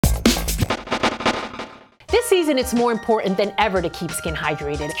season, it's more important than ever to keep skin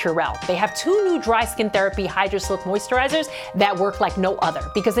hydrated. Curel. They have 2 new dry skin therapy Hydra Silk moisturizers that work like no other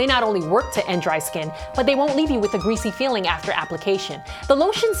because they not only work to end dry skin, but they won't leave you with a greasy feeling after application. The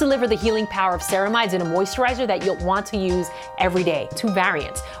lotions deliver the healing power of ceramides in a moisturizer that you'll want to use every day. 2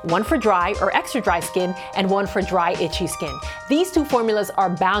 variants, one for dry or extra dry skin and one for dry, itchy skin. These 2 formulas are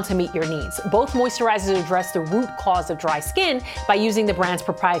bound to meet your needs. Both moisturizers address the root cause of dry skin by using the brand's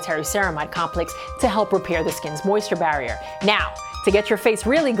proprietary ceramide complex to help repair the skin's moisture barrier. Now, to get your face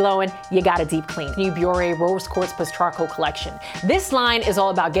really glowing, you got a deep clean. New Biore Rose Quartz Plus Charcoal collection. This line is all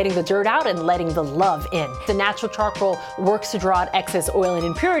about getting the dirt out and letting the love in. The natural charcoal works to draw out excess oil and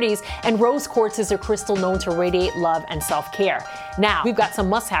impurities, and rose quartz is a crystal known to radiate love and self-care. Now, we've got some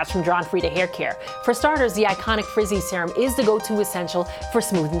must-haves from John Frieda Hair Care. For starters, the iconic Frizzy Serum is the go-to essential for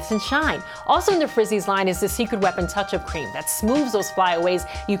smoothness and shine. Also in the Frizzy's line is the Secret Weapon Touch-Up Cream that smooths those flyaways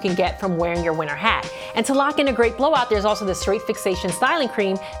you can get from wearing your winter hat. And to lock in a great blowout, there's also the Straight Fixation Styling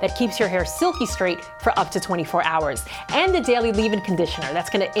Cream that keeps your hair silky straight for up to 24 hours. And the Daily Leave-In Conditioner that's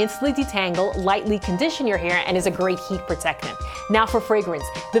going to instantly detangle, lightly condition your hair, and is a great heat protectant. Now for fragrance,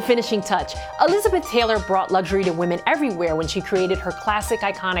 the finishing touch. Elizabeth Taylor brought luxury to women everywhere when she created her classic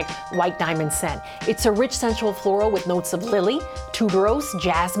iconic White Diamond scent. It's a rich sensual floral with notes of lily, tuberose,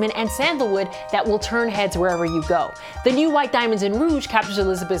 jasmine, and sandalwood that will turn heads wherever you go. The new White Diamonds in Rouge captures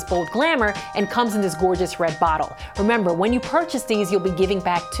Elizabeth's bold glamour and comes in this gorgeous red bottle. Remember, when you purchase these, you'll be giving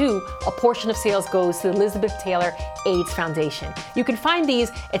back too. A portion of sales goes to the Elizabeth Taylor AIDS Foundation. You can find these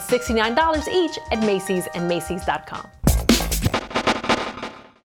at $69 each at Macy's and Macy's.com.